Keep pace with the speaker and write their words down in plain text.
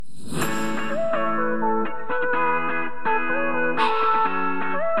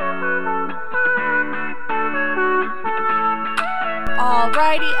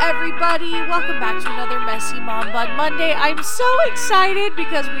everybody. Welcome back to another Messy Mom Bun Monday. I'm so excited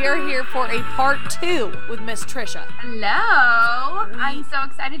because we are here for a part 2 with Miss Trisha. Hello. I'm so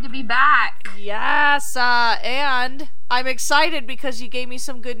excited to be back. Yes, and I'm excited because you gave me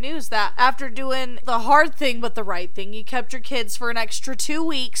some good news that after doing the hard thing but the right thing, you kept your kids for an extra 2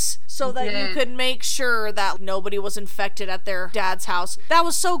 weeks so that you could make sure that nobody was infected at their dad's house. That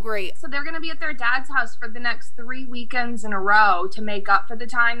was so great. So they're going to be at their dad's house for the next 3 weekends in a row to make up for the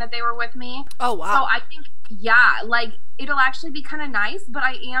time that they were with me. Oh, wow. So I think, it'll actually be kind of nice, but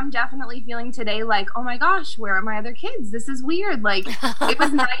I am definitely feeling today like, oh my gosh, where are my other kids? This is weird. Like, it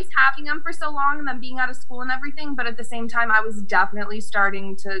was nice having them for so long and them being out of school and everything, but at the same time, I was definitely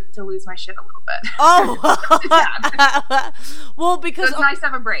starting to lose my shit a little bit. Oh! Well, because... So it's nice to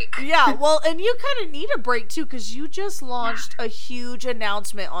have a break. Yeah, well, and you kind of need a break, too, because you just launched a huge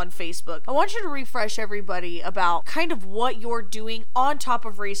announcement on Facebook. I want you to refresh everybody about kind of what you're doing on top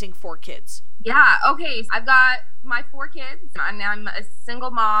of raising 4 kids. Yeah, okay. I've got my 4 kids, and I'm a single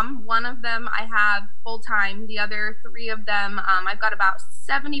mom. One of them I have full-time. The other 3 of them, I've got about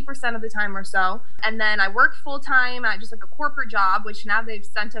 70% of the time or so. And then I work full-time at just like a corporate job, which now they've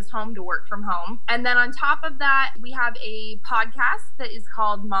sent us home to work from home. And then on top of that, we have a podcast that is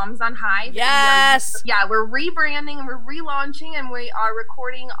called Moms on High. Yes! We're rebranding and we're relaunching, and we are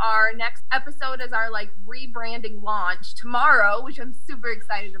recording our next episode as our rebranding launch tomorrow, which I'm super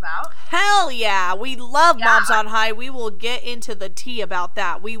excited about. Hell yeah! We love Moms on High. We will get into the tea about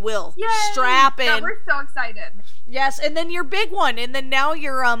that. We will. Yay! Strap in. Yeah, we're so excited. Yes, and then your big one, and then now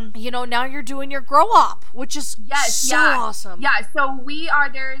you're now you're doing your grow up, which is awesome. Yeah, so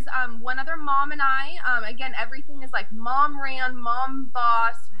there's one other mom and I, again, everything is like mom ran, mom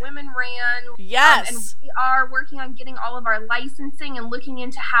boss, women ran. Yes. And we are working on getting all of our licensing and looking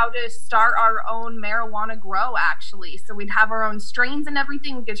into how to start our own marijuana grow, actually. So we'd have our own strains and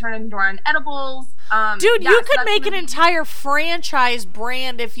everything. We could turn it into our own edibles. Dude, you could make an entire franchise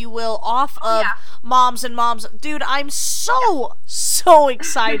brand, if you will, off of Moms and Moms. Dude, I'm so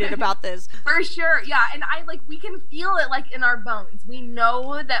excited about this. For sure, yeah. And we can feel it in our bones. We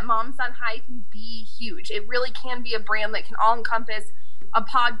know that Moms on High can be huge. It really can be a brand that can all encompass a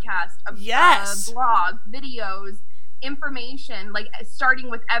podcast, a blog, videos, information, starting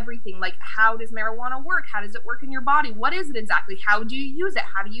with everything. How does marijuana work? How does it work in your body? What is it exactly? How do you use it?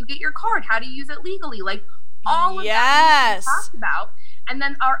 How do you get your card? How do you use it legally? All of that we talked about. And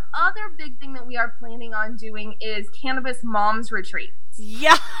then our other big thing that we are planning on doing is Cannabis Moms Retreats.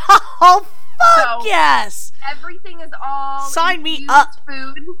 Yeah. Oh, fuck yes. Everything is all sign me up.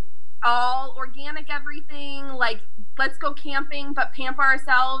 Food, all organic everything. Let's go camping, but pamper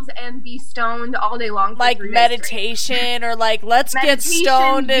ourselves and be stoned all day long. For meditation or let's get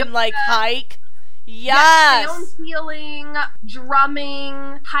stoned and hike. Yes. Sound healing,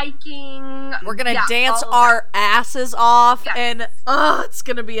 drumming, hiking. We're going to dance our asses off and it's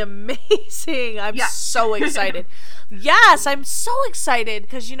going to be amazing. I'm so excited. Yes, I'm so excited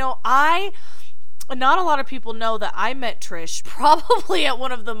because, not a lot of people know that I met Trish probably at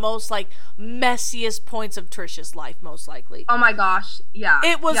one of the most messiest points of Trish's life, most likely. Oh my gosh, yeah.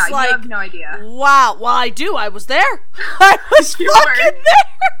 It was you have no idea. Wow. Well, I do. I was there. I was fucking there.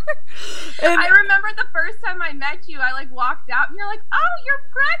 And I remember the first time I met you, I walked out and you're like, oh, you're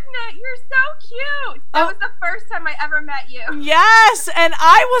pregnant. You're so cute. That was the first time I ever met you. Yes, and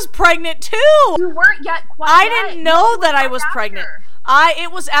I was pregnant too. You weren't yet quite I didn't know that I was pregnant.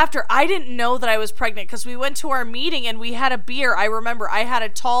 It was after. I didn't know that I was pregnant because we went to our meeting and we had a beer. I remember I had a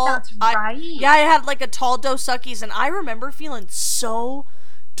tall... That's right. I had a tall Dos Equis, and I remember feeling so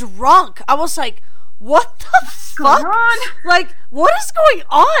drunk. I was like, what the fuck? What is going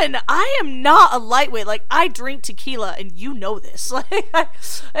on? I am not a lightweight. I drink tequila, and you know this.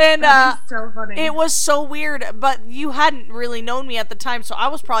 And that is so funny. It was so weird, but you hadn't really known me at the time, so I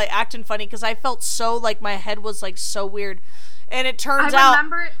was probably acting funny because I felt so my head was so weird. And it turns out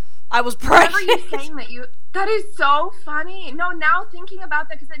I was pregnant. I remember you saying that is so funny. No, now thinking about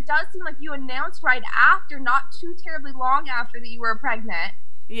that, because it does seem like you announced right after, not too terribly long after that you were pregnant.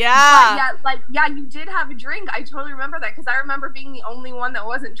 Yeah. But you did have a drink. I totally remember that because I remember being the only one that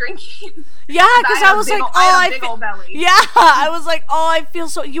wasn't drinking. Yeah, because I was I had a big old belly. Yeah, I was I feel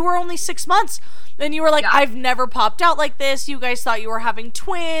so. You were only 6 months. And you were I've never popped out like this. You guys thought you were having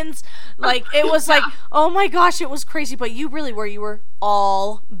twins. It was oh my gosh, it was crazy. But you really were. You were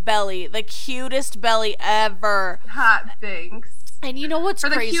all belly. The cutest belly ever. Hot, thanks. And you know what's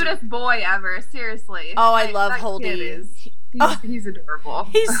crazy? For the cutest boy ever, seriously. Oh, I love Holdy. He's adorable.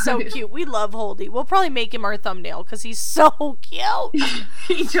 He's so cute. We love Holdy. We'll probably make him our thumbnail because he's so cute.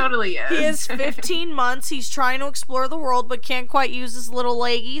 He totally is. He is 15 months. He's trying to explore the world, but can't quite use his little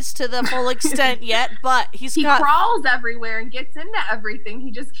leggies to the full extent yet. But he crawls everywhere and gets into everything.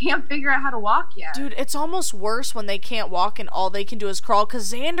 He just can't figure out how to walk yet. Dude, it's almost worse when they can't walk and all they can do is crawl.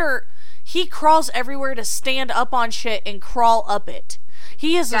 Because Xander, he crawls everywhere to stand up on shit and crawl up it.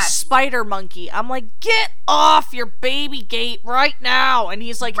 He is a spider monkey. I'm like, get off your baby gate right now. And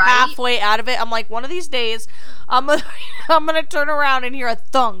he's like halfway out of it. I'm like, one of these days, I'm gonna turn around and hear a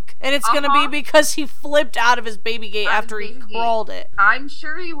thunk. And it's gonna be because he flipped out of his baby gate after he crawled it. I'm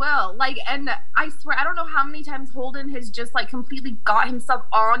sure he will. Like, and I swear, I don't know how many times Holden has just like completely got himself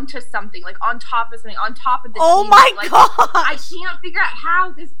onto something, like on top of something, on top of the Oh my god! I can't figure out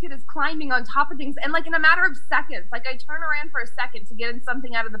how this kid is climbing on top of things. And like in a matter of seconds, like I turn around for a second to get in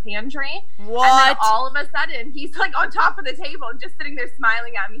something out of the pantry. What? And then all of a sudden, he's like on top of the table and just sitting there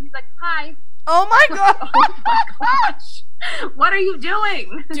smiling at me. He's like, hi. Oh my god! Oh my gosh! What are you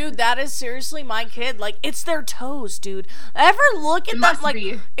doing? Dude, that is seriously my kid. Like, it's their toes, dude. Ever look at that? Like,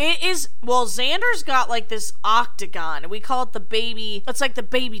 it is. Well, Xander's got like this octagon, and we call it the baby. It's like the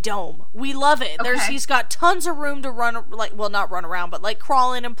baby dome. We love it. Okay. He's got tons of room to run, like, well, not run around, but like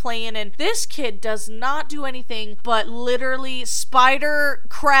crawling and playing. And this kid does not do anything but literally spider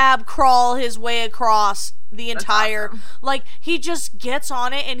crab crawl his way across the entire, like, he just gets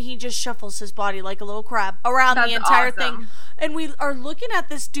on it and he just shuffles his body like a little crab around the entire thing. And we are looking at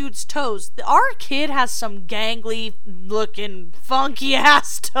this dude's toes. Our kid has some gangly looking funky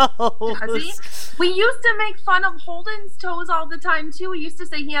ass toes. Does he? We used to make fun of Holden's toes all the time too. We used to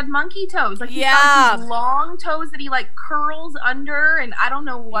say he had monkey toes. Like, he's got these long toes that he like curls under, and I don't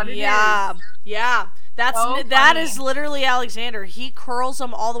know what it is. Yeah. That is literally Alexander. He curls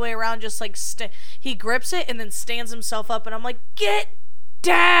them all the way around, just like he grips it and then stands himself up, and I'm like, get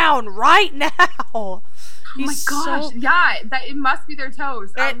down right now. Oh my gosh! Yeah, it must be their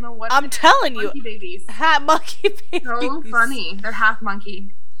toes. I don't know what. I'm telling you, monkey babies. Monkey babies. So funny. They're half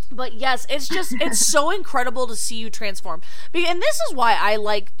monkey. But yes, it's so incredible to see you transform. And this is why I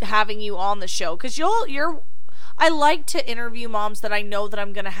like having you on the show, because I like to interview moms that I know that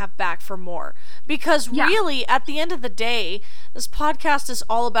I'm going to have back for more. Because really, at the end of the day, this podcast is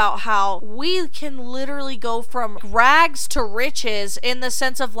all about how we can literally go from rags to riches in the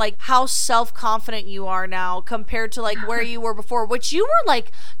sense of like how self-confident you are now compared to like where you were before, which you were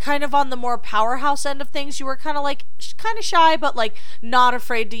like kind of on the more powerhouse end of things. You were kind of like kind of shy, but like not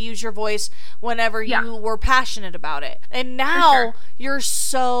afraid to use your voice whenever you were passionate about it. And now you're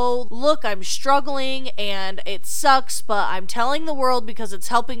so, look, I'm struggling and it sucks, but I'm telling the world because it's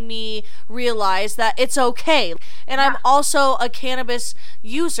helping me realize that it's okay. And I'm also a cannabis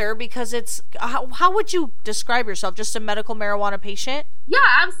user because it's, how would you describe yourself? Just a medical marijuana patient? Yeah,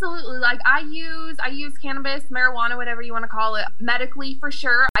 absolutely. Like I use cannabis, marijuana, whatever you want to call it, medically for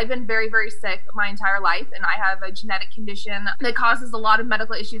sure. I've been very, very sick my entire life, and I have a genetic condition that causes a lot of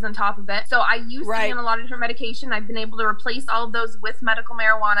medical issues on top of it. So I used to be on a lot of different medication. I've been able to replace all of those with medical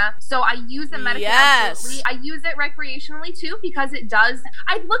marijuana. So I use it medically. Absolutely. I use it recreationally too, because it does.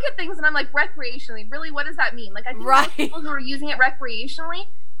 I look at things and I'm like, recreationally, really, what does that mean? Like, I think most people who are using it recreationally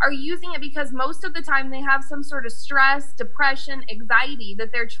are using it because most of the time they have some sort of stress, depression, anxiety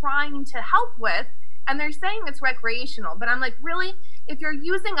that they're trying to help with, and they're saying it's recreational. But I'm like, really? If you're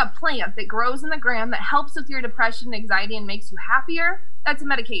using a plant that grows in the ground that helps with your depression, anxiety, and makes you happier, that's a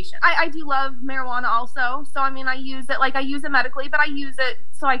medication. I do love marijuana also. So, I mean, I use it medically, but I use it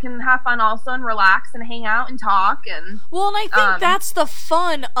so I can have fun also and relax and hang out and talk. And well, and I think that's the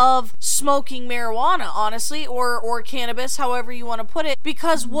fun of smoking marijuana, honestly, or cannabis, however you want to put it,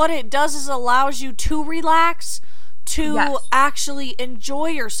 because what it does is allows you to relax, to actually enjoy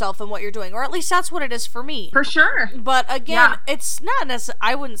yourself and what you're doing, or at least that's what it is for me. For sure. But again, it's not necessarily,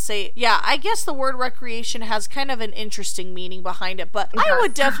 I wouldn't say, I guess the word recreation has kind of an interesting meaning behind it, but I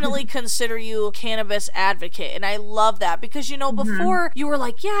would definitely consider you a cannabis advocate, and I love that because, you know, before you were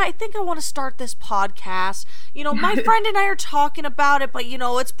like, I think I want to start this podcast, you know, my friend and I are talking about it, but, you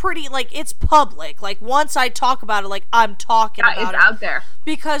know, it's pretty, like, it's public, like, once I talk about it, like, I'm talking about it. It's out there.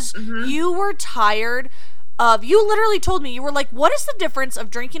 Because you were tired you literally told me, you were like, what is the difference of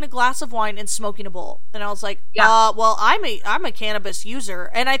drinking a glass of wine and smoking a bowl? And I was like, well, I'm a cannabis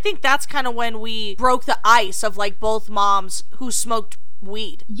user. And I think that's kind of when we broke the ice of like both moms who smoked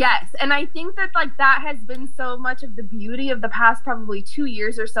weed. Yes. And I think that like that has been so much of the beauty of the past probably 2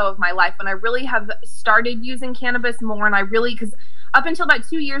 years or so of my life when I really have started using cannabis more. And I really, because up until about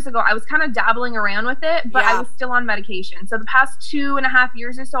 2 years ago, I was kind of dabbling around with it, but I was still on medication. So the past 2.5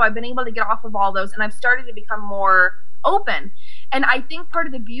 years or so, I've been able to get off of all those, and I've started to become more open. And I think part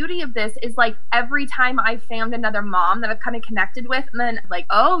of the beauty of this is like every time I found another mom that I've kind of connected with, and then like,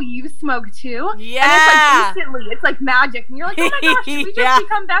 oh, you smoke too? Yeah. And it's like instantly, it's like magic. And you're like, oh my gosh, should we just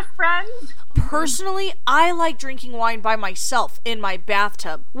become best friends? Personally, I like drinking wine by myself in my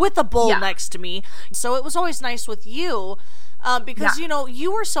bathtub with a bowl next to me. So it was always nice with you. Because, you know,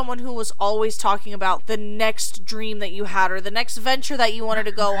 you were someone who was always talking about the next dream that you had or the next venture that you wanted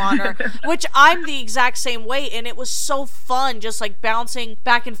to go on, or which I'm the exact same way. And it was so fun just like bouncing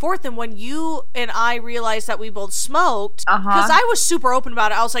back and forth. And when you and I realized that we both smoked, because I was super open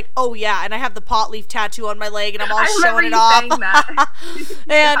about it, I was like, oh yeah. And I have the pot leaf tattoo on my leg and I'm all showing it off.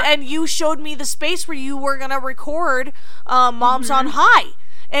 And you showed me the space where you were going to record Moms on High.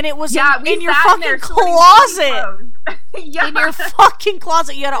 And it was in your fucking closet. In your fucking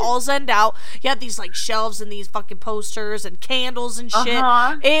closet. You had it all zenned out. You had these like shelves and these fucking posters and candles and shit.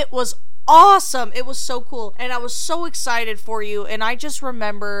 It was awesome. It was so cool. And I was so excited for you. And I just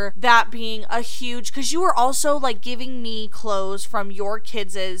remember that being a huge, because you were also like giving me clothes from your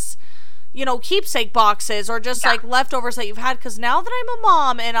kids' you know, keepsake boxes or just like leftovers that you've had. Because now that I'm a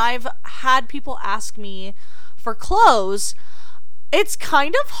mom and I've had people ask me for clothes, it's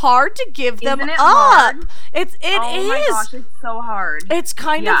kind of hard to give them up. Hard? It oh my gosh, it's so hard. It's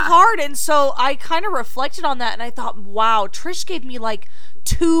kind of hard. And so I kind of reflected on that and I thought, wow, Trish gave me like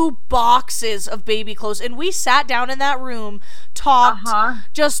 2 boxes of baby clothes. And we sat down in that room,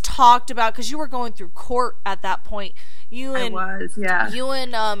 just talked about, because you were going through court at that point. You and was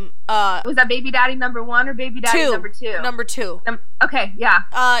that baby daddy number 1 or baby daddy number 2? Number 2. Okay, yeah.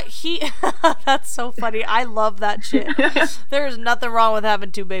 He that's so funny. I love that shit. There's nothing wrong with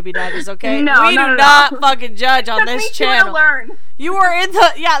having 2 baby daddies, okay? No, we do not fucking judge on this channel. Learn. You are in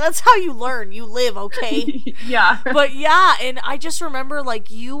the that's how you learn. You live, okay? Yeah. But yeah, and I just remember like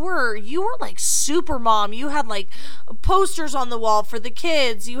you were like super mom. You had like posters on the wall for the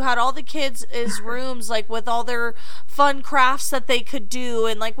kids. You had all the kids' rooms like with all their fun crafts that they could do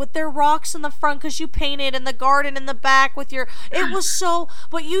and like with their rocks in the front because you painted, and the garden in the back with your it was so,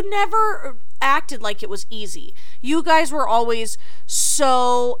 but you never acted like it was easy. You guys were always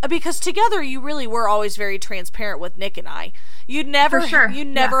so, because together you really were always very transparent with Nick and I. You never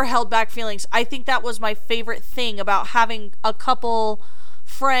held back feelings. I think that was my favorite thing about having a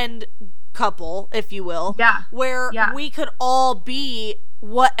friend couple, if you will, where we could all be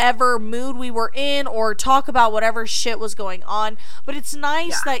whatever mood we were in or talk about whatever shit was going on. But it's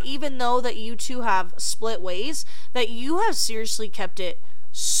nice that even though that you two have split ways, that you have seriously kept it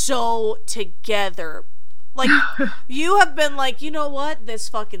so together. Like, you have been like, you know what? This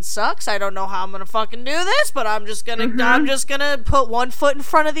fucking sucks. I don't know how I'm gonna fucking do this, but I'm just gonna put one foot in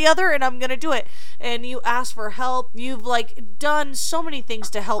front of the other and I'm gonna do it. And you ask for help. You've like done so many things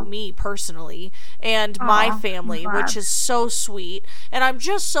to help me personally and my family, which is so sweet. And I'm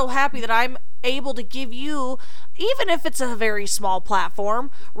just so happy that I'm able to give you, even if it's a very small platform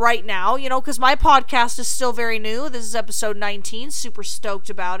right now, you know, because my podcast is still very new. This is episode 19. Super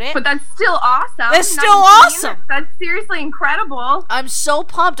stoked about it. But that's still awesome. It's still awesome. That's seriously incredible. I'm so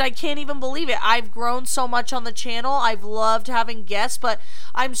pumped. I can't even believe it. I've grown so much on the channel. I've loved having guests, but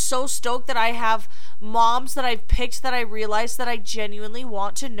I'm so stoked that I have moms that I've picked that I realize that I genuinely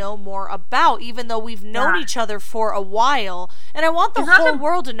want to know more about, even though we've known each other for a while. And I want the whole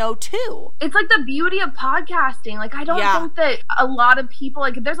world to know too. It's like the beauty of podcasting. Like, I don't think that a lot of people,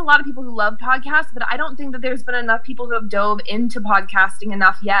 like, there's a lot of people who love podcasts, but I don't think that there's been enough people who have dove into podcasting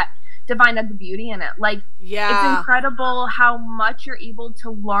enough yet to find out the beauty in it. Like, it's incredible how much you're able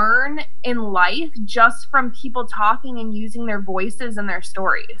to learn in life just from people talking and using their voices and their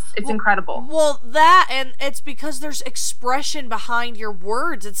stories. It's incredible. Well, that, and it's because there's expression behind your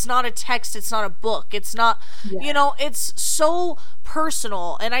words. It's not a text. It's not a book. It's not, you know, it's so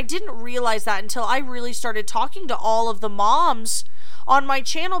personal. And I didn't realize that until I really started talking to all of the moms on my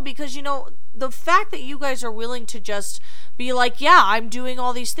channel, because, you know, the fact that you guys are willing to just be like, yeah, I'm doing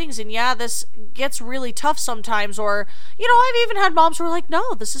all these things, and yeah, this gets really tough sometimes, or, you know, I've even had moms who are like,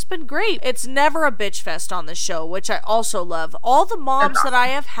 no, this has been great. It's never a bitch fest on the show, which I also love. All the moms that I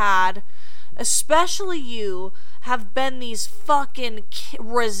have had, especially you, have been these fucking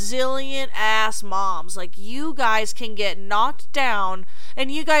resilient ass moms. Like, you guys can get knocked down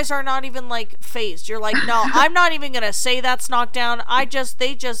and you guys are not even like phased. You're like, no, I'm not even gonna say that's knocked down.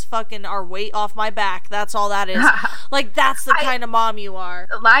 They just fucking are weight off my back. That's all that is. Like, that's the kind of mom you are.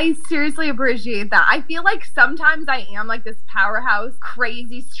 I seriously appreciate that. I feel like sometimes I am like this powerhouse,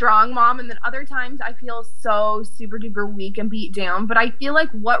 crazy, strong mom, and then other times I feel so super duper weak and beat down. But I feel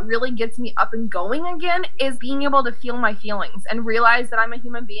like what really gets me up and going again is being able to feel my feelings and realize that I'm a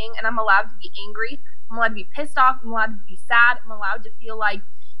human being and I'm allowed to be angry. I'm allowed to be pissed off. I'm allowed to be sad. I'm allowed to feel like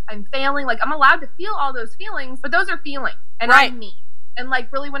I'm failing. Like, I'm allowed to feel all those feelings, but those are feelings, and I'm me. And,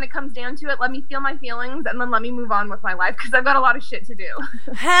 like, really, when it comes down to it, let me feel my feelings and then let me move on with my life, because I've got a lot of shit to do.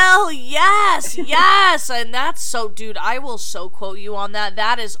 Hell yes, yes. And that's so, dude, I will so quote you on that.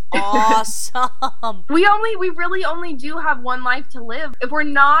 That is awesome. We really only do have one life to live. If we're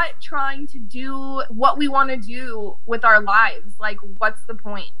not trying to do what we want to do with our lives, like, what's the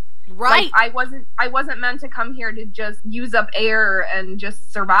point? Right. Like, I wasn't meant to come here to just use up air and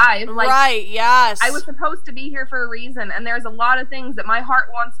just survive. Like, right, yes. I was supposed to be here for a reason, and there's a lot of things that my heart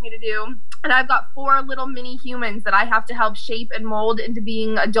wants me to do. And I've got 4 little mini humans that I have to help shape and mold into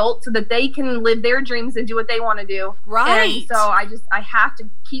being adults so that they can live their dreams and do what they want to do. Right. And so I have to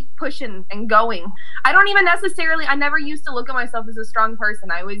keep pushing and going. I never used to look at myself as a strong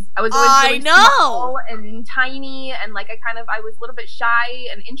person. I was always really small and tiny, and like I was a little bit shy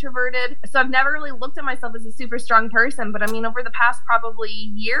and introverted. So I've never really looked at myself as a super strong person. But I mean, over the past probably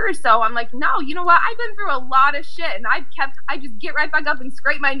year or so, I'm like, no, you know what? I've been through a lot of shit, and I just get right back up and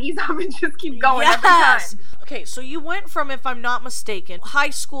scrape my knees off and just keep going every time. Okay, so you went from, if I'm not mistaken, high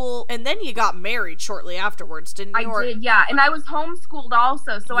school, and then you got married shortly afterwards, didn't you? I did, yeah. And I was homeschooled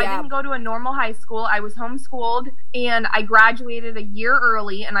also. So I didn't go to a normal high school. I was homeschooled, and I graduated a year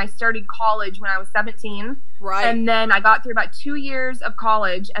early, and I started college when I was 17. Right. And then I got through about 2 years of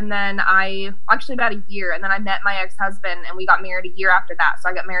college, and then about a year, and then I met my ex-husband, and we got married a year after that. So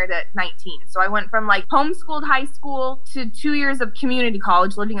I got married at 19. So I went from like homeschooled high school to 2 years of community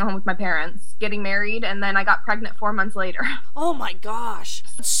college, living at home with my parents, getting married, and then I got pregnant 4 months later. Oh my gosh.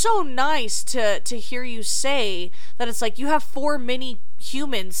 It's so nice to hear you say that it's like you have 4 mini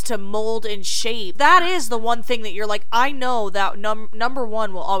humans to mold and shape. That is the one thing that you're like, I know that number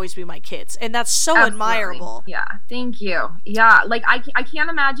one will always be my kids, and that's so admirable. Yeah, thank you. Yeah, like I can't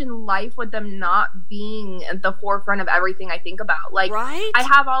imagine life with them not being at the forefront of everything I think about. Like, right? I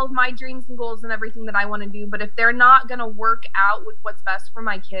have all of my dreams and goals and everything that I want to do, but if they're not gonna work out with what's best for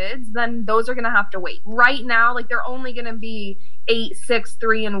my kids, then those are gonna have to wait. Right now, like, they're only gonna be 8, 6,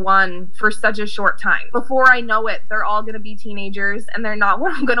 3, and 1 for such a short time. Before I know it, they're all going to be teenagers, and they're not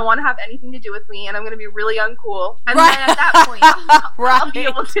going to want to have anything to do with me, and I'm going to be really uncool. And then at that point, I'll be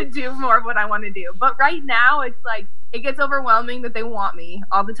able to do more of what I want to do. But right now, it's like, it gets overwhelming that they want me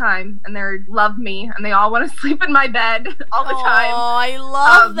all the time, and they love me, and they all want to sleep in my bed all the time. Oh, I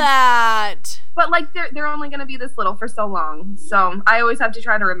love that. But, like, they're only going to be this little for so long. So I always have to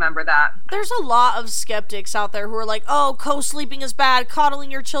try to remember that. There's a lot of skeptics out there who are like, oh, co-sleeping is bad,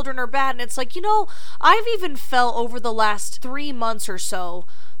 coddling your children are bad. And it's like, you know, I've even felt over the last 3 months or so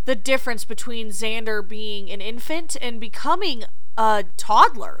the difference between Xander being an infant and becoming a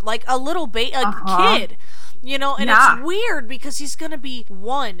toddler, like a little kid. You know, and it's weird because he's gonna be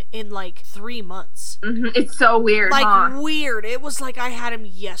 1 in like 3 months. Mm-hmm. It's so weird, weird. It was like I had him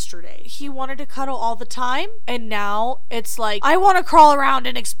yesterday. He wanted to cuddle all the time, and now it's like, I want to crawl around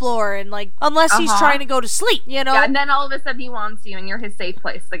and explore, and like, unless he's trying to go to sleep, you know? Yeah, and then all of a sudden he wants you, and you're his safe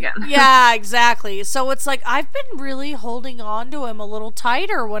place again. Yeah, exactly. So it's like, I've been really holding on to him a little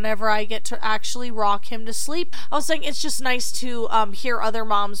tighter whenever I get to actually rock him to sleep. I was saying, it's just nice to hear other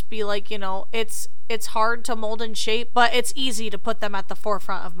moms be like, you know, it's hard to mold and shape, but it's easy to put them at the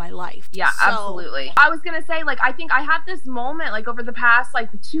forefront of my life. Yeah, absolutely. I was gonna say, like, I think I had this moment, like, over the past, like,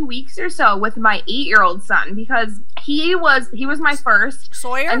 2 weeks or so with my 8-year-old son, because he was my first.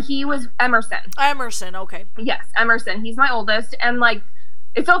 Sawyer? And he was Emerson. Emerson, okay. Yes, Emerson. He's my oldest, and, like,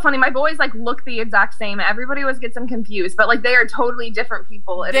 it's so funny. My boys, like, look the exact same. Everybody always gets them confused, but, like, they are totally different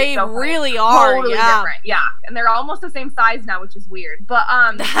people. They really are, totally different. Yeah, and they're almost the same size now, which is weird. But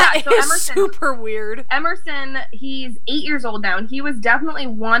that is Emerson, super weird. Emerson, he's 8 years old now, and he was definitely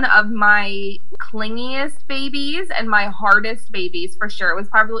one of my clingiest babies and my hardest babies for sure. It was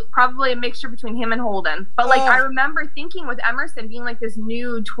probably a mixture between him and Holden. But like, I remember thinking with Emerson being like this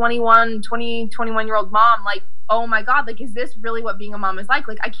new 21-year-old mom, like, oh my God, like, is this really what being a mom is like?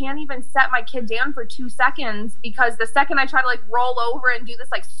 Like, I can't even set my kid down for 2 seconds because the second I try to, like, roll over and do this,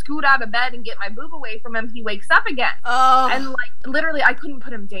 like, scoot out of bed and get my boob away from him, he wakes up again. Oh. And, like, literally, I couldn't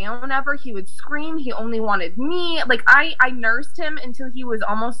put him down ever. He would scream. He only wanted me. Like, I nursed him until he was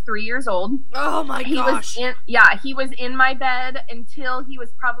almost 3 years old. Oh, my gosh. He was in my bed until he was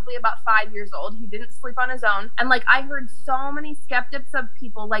probably about 5 years old. He didn't sleep on his own. And, like, I heard so many skeptics of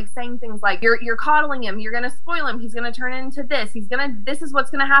people, like, saying things like, you're coddling him. You're going to spoil spoil him. He's going to turn into this. This is what's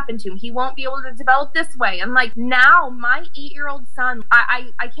going to happen to him. He won't be able to develop this way. And like now my 8-year-old son,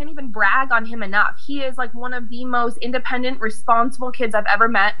 I can't even brag on him enough. He is like one of the most independent, responsible kids I've ever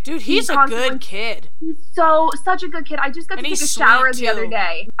met. Dude, he's a good kid. He's such a good kid. I just got to take a shower the other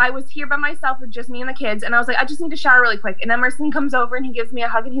day. I was here by myself with just me and the kids, and I was like, I just need to shower really quick. And Emerson comes over and he gives me a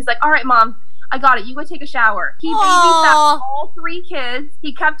hug, and he's like, all right, Mom, I got it. You go take a shower. He babysat all 3 kids.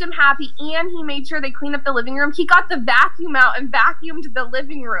 He kept them happy, and he made sure they cleaned up the living room. He got the vacuum out and vacuumed the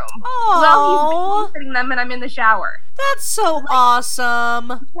living room while he's babysitting them, and I'm in the shower. That's so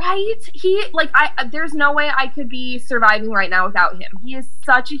awesome. Right? There's no way I could be surviving right now without him. He is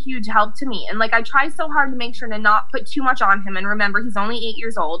such a huge help to me. And like, I try so hard to make sure to not put too much on him. And remember, he's only 8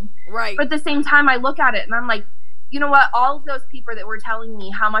 years old. Right. But at the same time, I look at it and I'm like, you know what? All of those people that were telling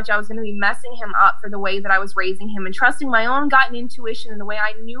me how much I was going to be messing him up for the way that I was raising him and trusting my own gut and intuition and the way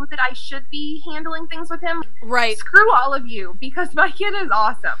I knew that I should be handling things with him. Right. Screw all of you, because my kid is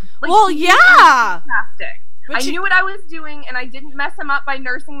awesome. Like, well, yeah. Fantastic. I knew what I was doing, and I didn't mess him up by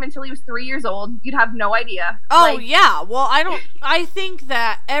nursing him until he was 3 years old. You'd have no idea. Oh, yeah. Well, I think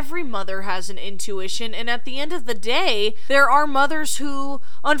that every mother has an intuition, and at the end of the day, there are mothers who,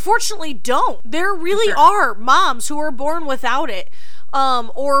 unfortunately, don't. There really are moms who are born without it.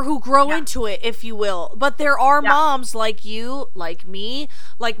 Or who grow into it, if you will. But there are moms like you, like me,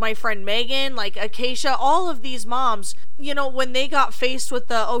 like my friend Megan, like Acacia, all of these moms, you know, when they got faced with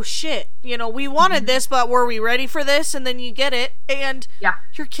the, oh shit, you know, we wanted this, but were we ready for this? And then you get it, and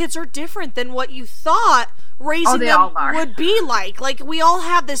your kids are different than what you thought raising them would be like. Like, we all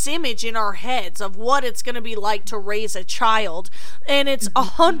have this image in our heads of what it's going to be like to raise a child, and it's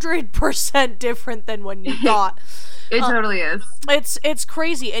 100% different than when you thought. It totally is. It's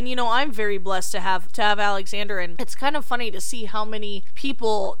crazy, and you know, I'm very blessed to have Alexander, and it's kind of funny to see how many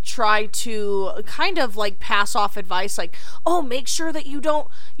people try to kind of like pass off advice, like, oh, make sure that you don't,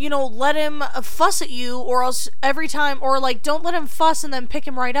 you know, let him fuss at you, or else every time, or like, don't let him fuss and then pick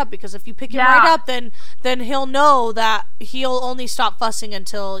him right up, because if you pick him right up, then he'll know that he'll only stop fussing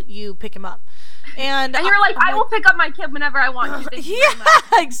until you pick him up. And you're like, I will pick up my kid whenever I want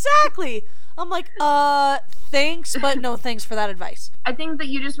to. Exactly. I'm like, thanks, but no thanks for that advice. I think that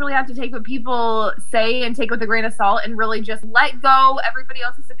you just really have to take what people say and take with a grain of salt and really just let go everybody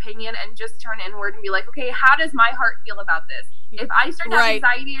else's opinion and just turn inward and be like, okay, how does my heart feel about this? If I start to have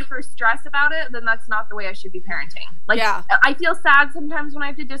anxiety or stress about it, then that's not the way I should be parenting. Like, I feel sad sometimes when I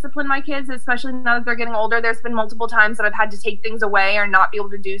have to discipline my kids, especially now that they're getting older. There's been multiple times that I've had to take things away or not be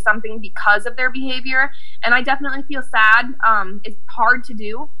able to do something because of their behavior. And I definitely feel sad. It's hard to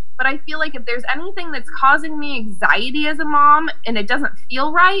do. But I feel like if there's anything that's causing me anxiety as a mom and it doesn't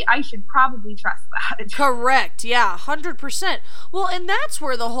feel right, I should probably trust that. Correct. Yeah, 100%. Well, and that's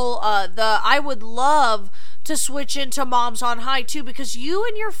where the whole, I would love to switch into Moms on High too, because you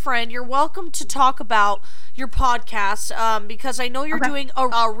and your friend, you're welcome to talk about your podcast, because I know you're doing a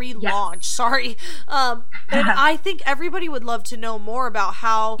relaunch. Sorry. And I think everybody would love to know more about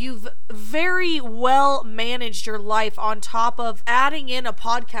how you've very well managed your life on top of adding in a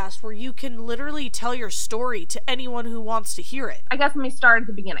podcast where you can literally tell your story to anyone who wants to hear it. I guess let me start at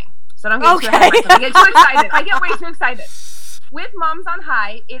the beginning, so I don't get too ahead of myself. I get too excited. I get way too excited. With Moms on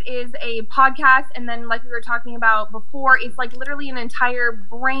High, it is a podcast, and then like we were talking about before, it's like literally an entire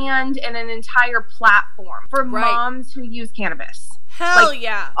brand and an entire platform for moms who use cannabis. Hell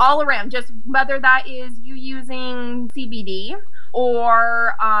yeah. All around, just whether that is you using CBD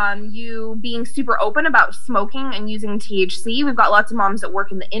or you being super open about smoking and using THC. We've got lots of moms that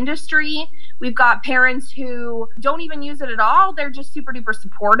work in the industry. We've got parents who don't even use it at all. They're just super duper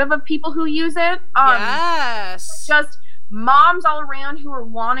supportive of people who use it. Yes. Just moms all around who are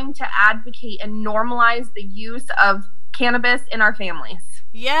wanting to advocate and normalize the use of cannabis in our families.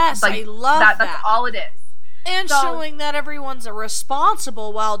 Yes, like, I love that. That's all it is. And showing that everyone's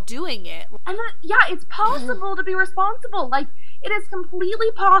responsible while doing it. And it's possible to be responsible. Like, it is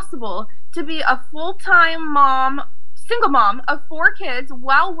completely possible to be a full-time mom, single mom of 4 kids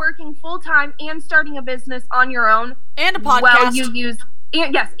while working full-time and starting a business on your own. And a podcast. While you use,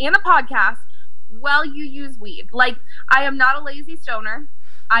 and a podcast. While you use weed. Like, I am not a lazy stoner.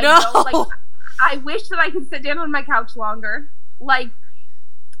 I wish that I could sit down on my couch longer. Like,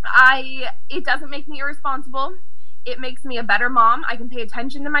 it doesn't make me irresponsible. It makes me a better mom. I can pay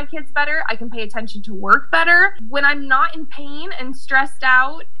attention to my kids better. I can pay attention to work better. When I'm not in pain and stressed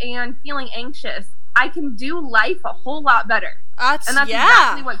out and feeling anxious, I can do life a whole lot better. That's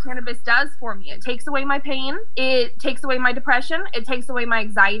exactly what cannabis does for me. It takes away my pain. It takes away my depression. It takes away my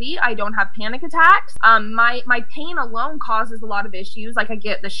anxiety. I don't have panic attacks. My pain alone causes a lot of issues. Like I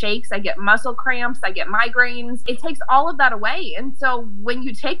get the shakes, I get muscle cramps, I get migraines. It takes all of that away. And so when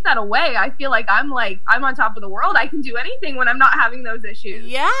you take that away, I feel like I'm on top of the world. I can do anything when I'm not having those issues.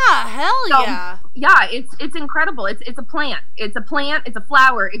 Yeah, hell yeah. Yeah, it's incredible. It's a plant. It's a plant. It's a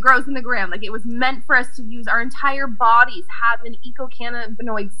flower. It grows in the ground. Like it was meant for us to use. Our entire bodies have an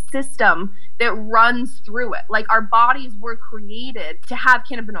ecocannabinoid system that runs through it. Like our bodies were created to have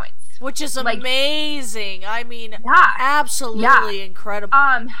cannabinoids. Which is amazing. I mean, absolutely incredible.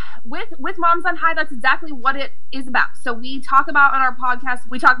 With Moms on High, that's exactly what it is about. So we talk about on our podcast,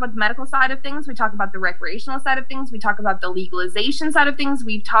 we talk about the medical side of things. We talk about the recreational side of things. We talk about the legalization side of things.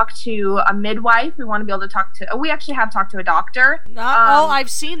 We've talked to a midwife. We want to be able to talk to, we actually have talked to a doctor. I've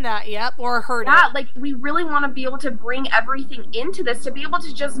seen that, or heard it. Yeah, like we really want to be able to bring everything into this to be able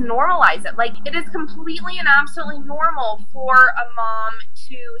to just normalize it. Like it is completely and absolutely normal for a mom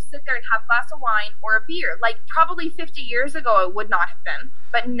to sit there and have a glass of wine or a beer. Like probably 50 years ago it would not have been,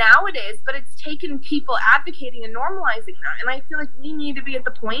 but now it is. But it's taken people advocating and normalizing that, and I feel like we need to be at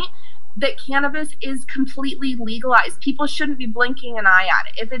the point that cannabis is completely legalized. People shouldn't be blinking an eye at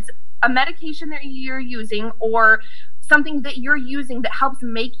it. If it's a medication that you're using or something that you're using that helps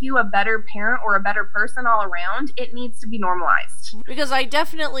make you a better parent or a better person all around, it needs to be normalized. Because I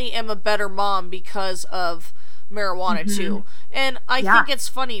definitely am a better mom because of marijuana too. And I think it's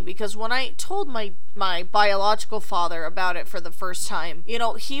funny because when I told my biological father about it for the first time,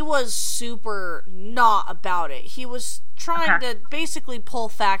 he was super not about it. He was trying to basically pull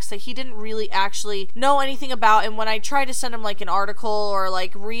facts that he didn't really actually know anything about, and when I tried to send him like an article or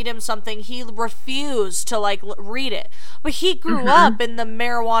like read him something, he refused to like read it. But he grew up in the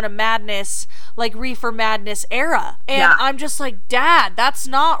marijuana madness, like reefer madness era, and I'm just like, Dad, that's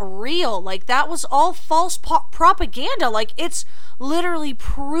not real. Like that was all false propaganda. Like it's literally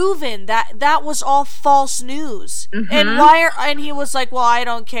proven that was all false news. And he was like, well, I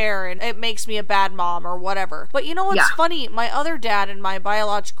don't care, and it makes me a bad mom or whatever. But you know what's funny? My other dad and my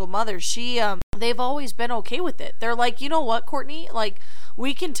biological mother, they've always been okay with it. They're like, you know what, Courtney? Like,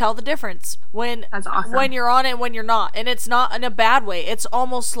 we can tell the difference when you're on it and when you're not. And it's not in a bad way. It's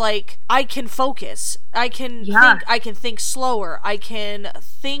almost like I can focus. I can think slower. I can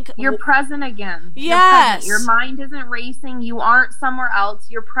think. You're present again. Yes. Your mind isn't racing. You aren't somewhere else.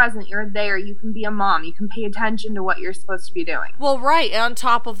 You're present. You're there. You can be a mom. You can pay attention to what you're supposed to be doing. Well, right. On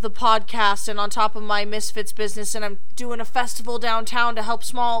top of the podcast and on top of my Misfits business, and I'm doing a festival downtown to help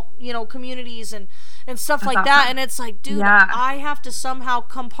small, communities and stuff like that. And it's like, dude, I have to somehow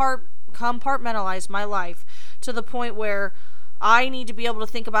compartmentalize my life to the point where I need to be able to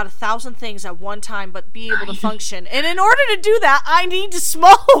think about 1,000 things at one time, but be able to function. And in order to do that, I need to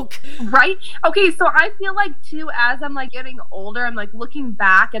smoke. Right? Okay, so I feel like, too, as I'm, like, getting older, I'm, like, looking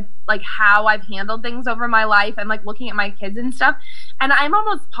back at, like, how I've handled things over my life and, like, looking at my kids and stuff. And I'm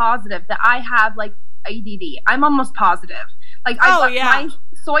almost positive that I have, like, ADD. I'm almost positive. Like, my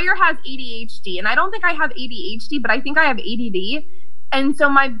Sawyer has ADHD, and I don't think I have ADHD, but I think I have ADD. And so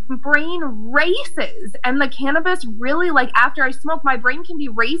my brain races, and the cannabis really, like, after I smoke, my brain can be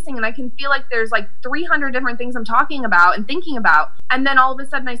racing, and I can feel like there's like 300 different things I'm talking about and thinking about. And then all of a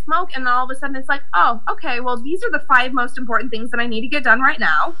sudden I smoke, and then all of a sudden it's like, oh, okay, well, these are the 5 most important things that I need to get done right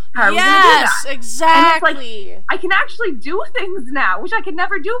now. How are we going to do that? Exactly. And it's like, I can actually do things now, which I could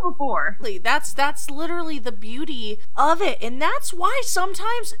never do before. That's literally the beauty of it. And that's why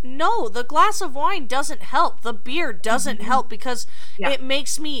sometimes, no, the glass of wine doesn't help. The beer doesn't help because it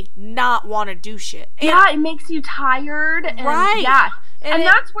makes me not want to do shit. And it makes you tired. And, And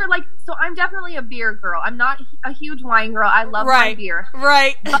that's where, like, so I'm definitely a beer girl. I'm not a huge wine girl. I love my beer.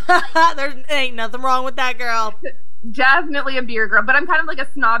 Right. There ain't nothing wrong with that, girl. Definitely a beer girl, but I'm kind of like a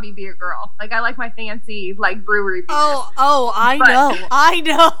snobby beer girl. Like, I like my fancy, like, brewery beers. I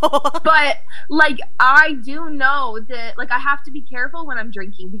know. But, like, I do know that, like, I have to be careful when I'm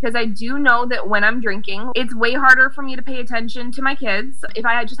drinking, because I do know that when I'm drinking, it's way harder for me to pay attention to my kids. If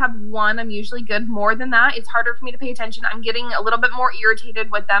I just have one, I'm usually good. More than that, it's harder for me to pay attention. I'm getting a little bit more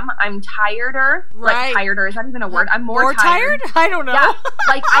irritated with them. I'm tireder. Right. Like, tireder, is that even a word? I'm more tired? I don't know. Yeah.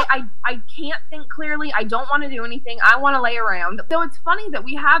 Like, I can't think clearly. I don't want to do anything. I want to lay around. So it's funny that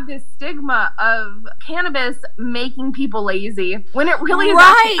we have this stigma of cannabis making people lazy when it really is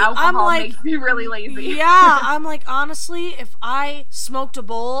actually alcohol makes me really lazy. Yeah, I'm like, honestly, if I smoked a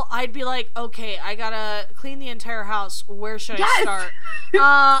bowl, I'd be like, okay, I gotta clean the entire house. Where should I start?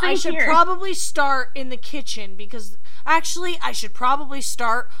 I should probably start in the kitchen, because actually, I should probably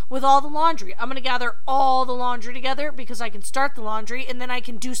start with all the laundry. I'm going to gather all the laundry together because I can start the laundry and then I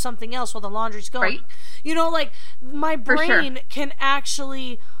can do something else while the laundry's going. Right. You know, like, my brain can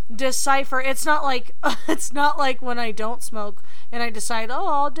actually decipher. It's not like when I don't smoke and I decide,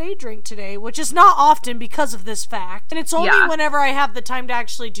 I'll day drink today, which is not often because of this fact. And it's only whenever I have the time to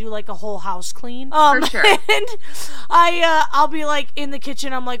actually do like a whole house clean. For sure. And I'll be like in the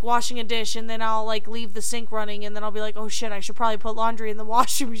kitchen, I'm like washing a dish, and then I'll like leave the sink running, and then I'll be like, oh shit, I should probably put laundry in the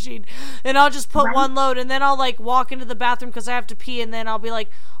washing machine. And I'll just put one load, and then I'll like walk into the bathroom because I have to pee, and then I'll be like,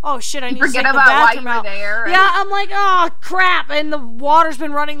 oh shit, I need to take the bathroom out. There, right? Yeah, I'm like, oh crap, and the water's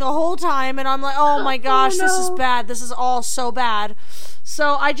been running the whole time, and I'm like, oh my gosh, this is bad. This is all so bad.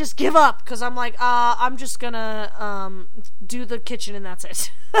 So I just give up because I'm like, I'm just gonna do the kitchen and that's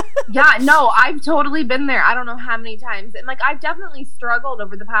it. Yeah, no, I've totally been there. I don't know how many times. And like, I've definitely struggled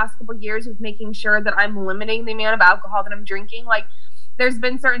over the past couple years with making sure that I'm limiting the amount of alcohol that I'm drinking. Like, there's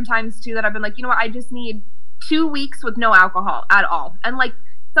been certain times too that I've been like, you know what, I just need 2 weeks with no alcohol at all. And like,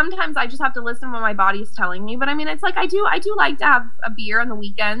 sometimes I just have to listen to what my body's telling me. But I mean, it's like, I do like to have a beer on the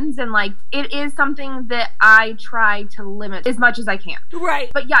weekends. And like, it is something that I try to limit as much as I can. Right.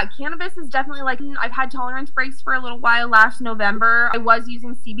 But yeah, cannabis is definitely like, I've had tolerance breaks for a little while. Last November, I was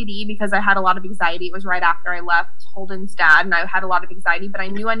using CBD because I had a lot of anxiety. It was right after I left Holden's dad, and I had a lot of anxiety, but I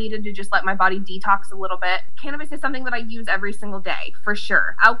knew I needed to just let my body detox a little bit. Cannabis is something that I use every single day, for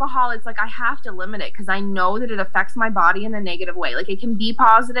sure. Alcohol, it's like, I have to limit it because I know that it affects my body in a negative way. Like, it can be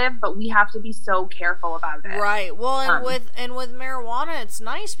positive, but we have to be so careful about it. Right. Well, and with marijuana, it's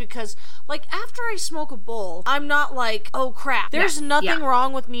nice because like after I smoke a bowl, I'm not like, oh crap. There's nothing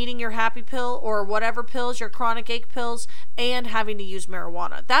wrong with needing your happy pill or whatever pills, your chronic ache pills, and having to use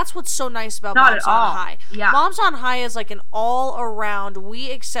marijuana. That's what's so nice about Moms on High. Yeah. Moms on High is like an all around,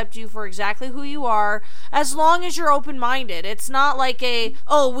 we accept you for exactly who you are as long as you're open-minded. It's not like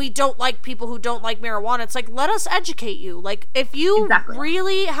we don't like people who don't like marijuana. It's like, let us educate you. Like, if you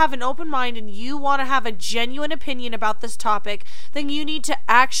really have an open mind and you want to have a genuine opinion about this topic, then you need to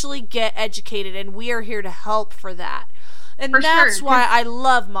actually get educated, and we are here to help for that. And that's why I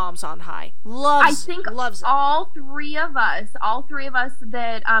love Moms on High. Loves it. all three of us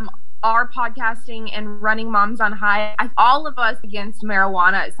that are podcasting and running Moms on High, all of us against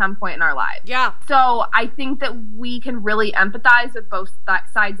marijuana at some point in our lives. Yeah. So I think that we can really empathize with both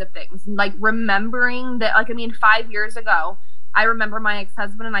sides of things. Like, remembering that, like, I mean, 5 years ago, I remember my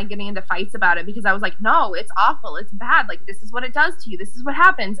ex-husband and I getting into fights about it because I was like, no, it's awful. It's bad. Like, this is what it does to you. This is what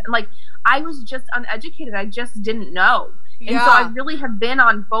happens. And like, I was just uneducated. I just didn't know. Yeah. And so I really have been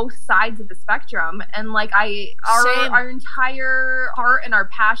on both sides of the spectrum. And like, our entire heart and our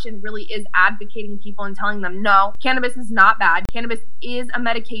passion really is advocating people and telling them, no, cannabis is not bad. Cannabis is a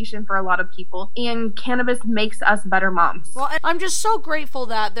medication for a lot of people, and cannabis makes us better moms. Well, I'm just so grateful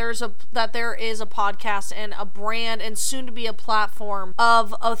that there is a podcast and a brand and soon to be a platform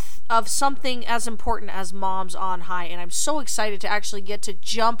of something as important as Moms on High. And I'm so excited to actually get to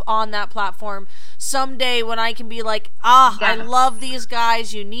jump on that platform someday when I can be like, I love these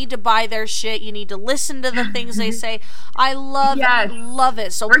guys. You need to buy their shit. You need to listen to the things they say. I love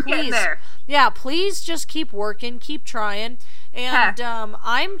it. So we're please, please just keep working, keep trying. And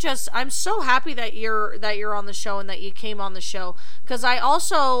I'm so happy that you're on the show and that you came on the show, because I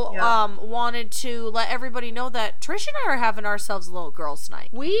also wanted to let everybody know that Trish and I are having ourselves a little girls' night.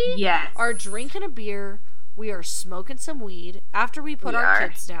 We are drinking a beer. We are smoking some weed after we put our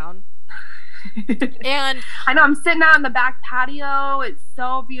kids down. And I know I'm sitting out on the back patio. It's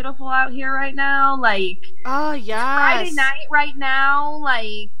so beautiful out here right now. Like, oh yes, Friday night right now.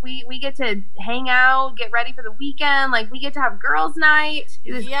 Like, we get to hang out, get ready for the weekend. Like, we get to have girls' night.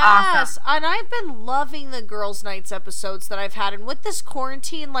 It is awesome. And I've been loving the girls' nights episodes that I've had. And with this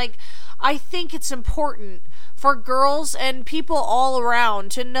quarantine, like, I think it's important for girls and people all around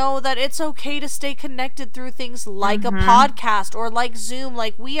to know that it's okay to stay connected through things like a podcast or like Zoom.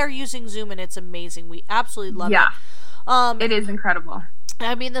 Like, we are using Zoom and it's amazing. We absolutely love it. It is incredible.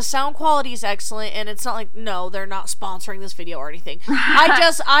 I mean, the sound quality is excellent, and it's not like, no, they're not sponsoring this video or anything.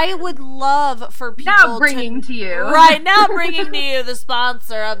 I would love for people now bringing to you. Right, now bringing to you the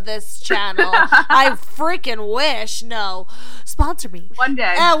sponsor of this channel. I freaking wish. No, sponsor me. One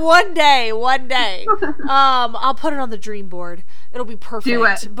day. One day. I'll put it on the dream board. It'll be perfect. Do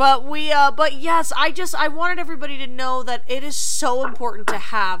it. But yes, I wanted everybody to know that it is so important to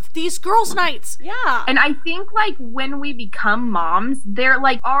have these girls' nights. Yeah. And I think, like, when we become moms, they're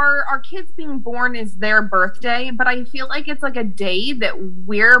like, our kids being born is their birthday, but I feel like it's like a day that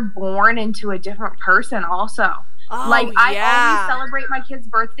we're born into a different person also. Oh, like, I always celebrate my kids'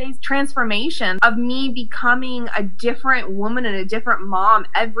 birthdays, transformation of me becoming a different woman and a different mom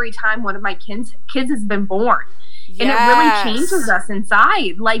every time one of my kids has been born. Yes. And it really changes us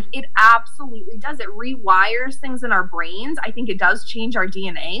inside. Like, it absolutely does. It rewires things in our brains. I think it does change our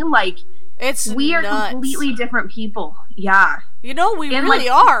DNA. Like, we are completely different people. Yeah. You know, we really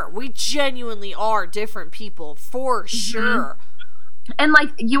are. We genuinely are different people, for sure. And, like,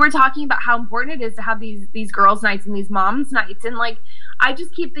 you were talking about how important it is to have these girls' nights and these moms' nights. And, like, I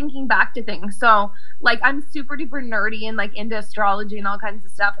just keep thinking back to things. So, like, I'm super duper nerdy and, like, into astrology and all kinds of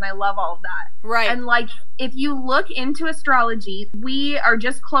stuff. And I love all of that. Right. And, like, if you look into astrology, we are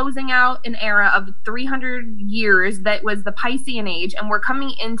just closing out an era of 300 years that was the Piscean age. And we're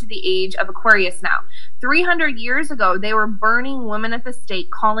coming into the age of Aquarius now. 300 years ago, they were burning women at the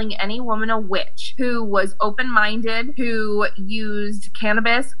stake, calling any woman a witch who was open-minded, who used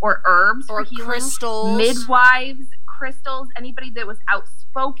cannabis or herbs or for healing, crystals, midwives, crystals, anybody that was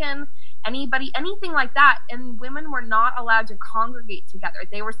outspoken, anything like that. And women were not allowed to congregate together.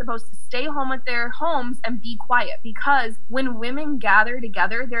 They were supposed to stay home at their homes and be quiet, because when women gather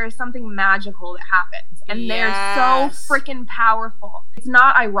together, there is something magical that happens. And they're so freaking powerful. It's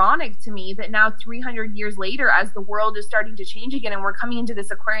not ironic to me that now 300 years later, as the world is starting to change again and we're coming into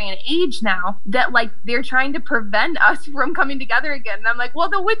this Aquarian age now, that, like, they're trying to prevent us from coming together again. And I'm like, well,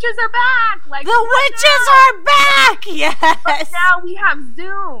 the witches are back. Like, the witches are back. Yes. But now we have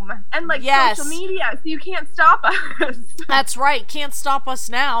Zoom and, like, social media, so you can't stop us. That's right. Can't stop us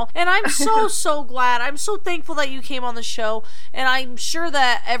now. And I'm so glad. I'm so thankful that you came on the show. And I'm sure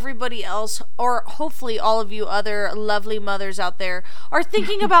that everybody else, or hopefully all of you other lovely mothers out there, are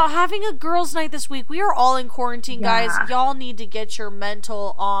thinking about having a girls' night this week. We are all in quarantine, guys. Y'all need to get your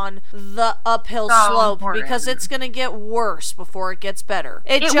mental on the uphill slope, because it's going to get worse before it gets better.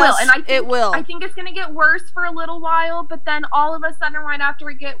 It will. And I think it's going to get worse for a little while, but then all of a sudden right after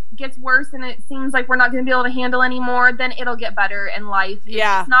it gets worse and it seems like we're not going to be able to handle anymore, then it'll get better in life.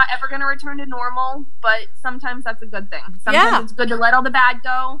 It's not ever going to return to normal, but sometimes that's a good thing. Sometimes it's good to let all the bad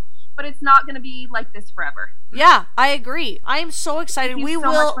go, but it's not going to be like this forever. Yeah, I agree. I am so excited. Thank you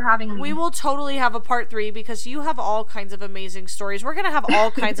so much for having me. We will totally have a part 3, because you have all kinds of amazing stories. We're going to have all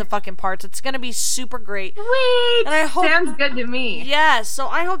kinds of fucking parts. It's going to be super great. Sweet. And I hope, sounds good to me. Yes, so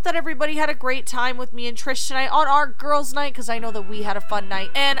I hope that everybody had a great time with me and Trish tonight on our girls' night, because I know that we had a fun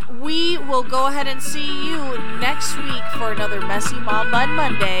night. And we will go ahead and see you next week for another Messy Mom Bun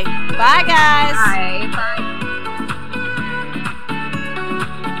Monday. Bye, guys. Bye.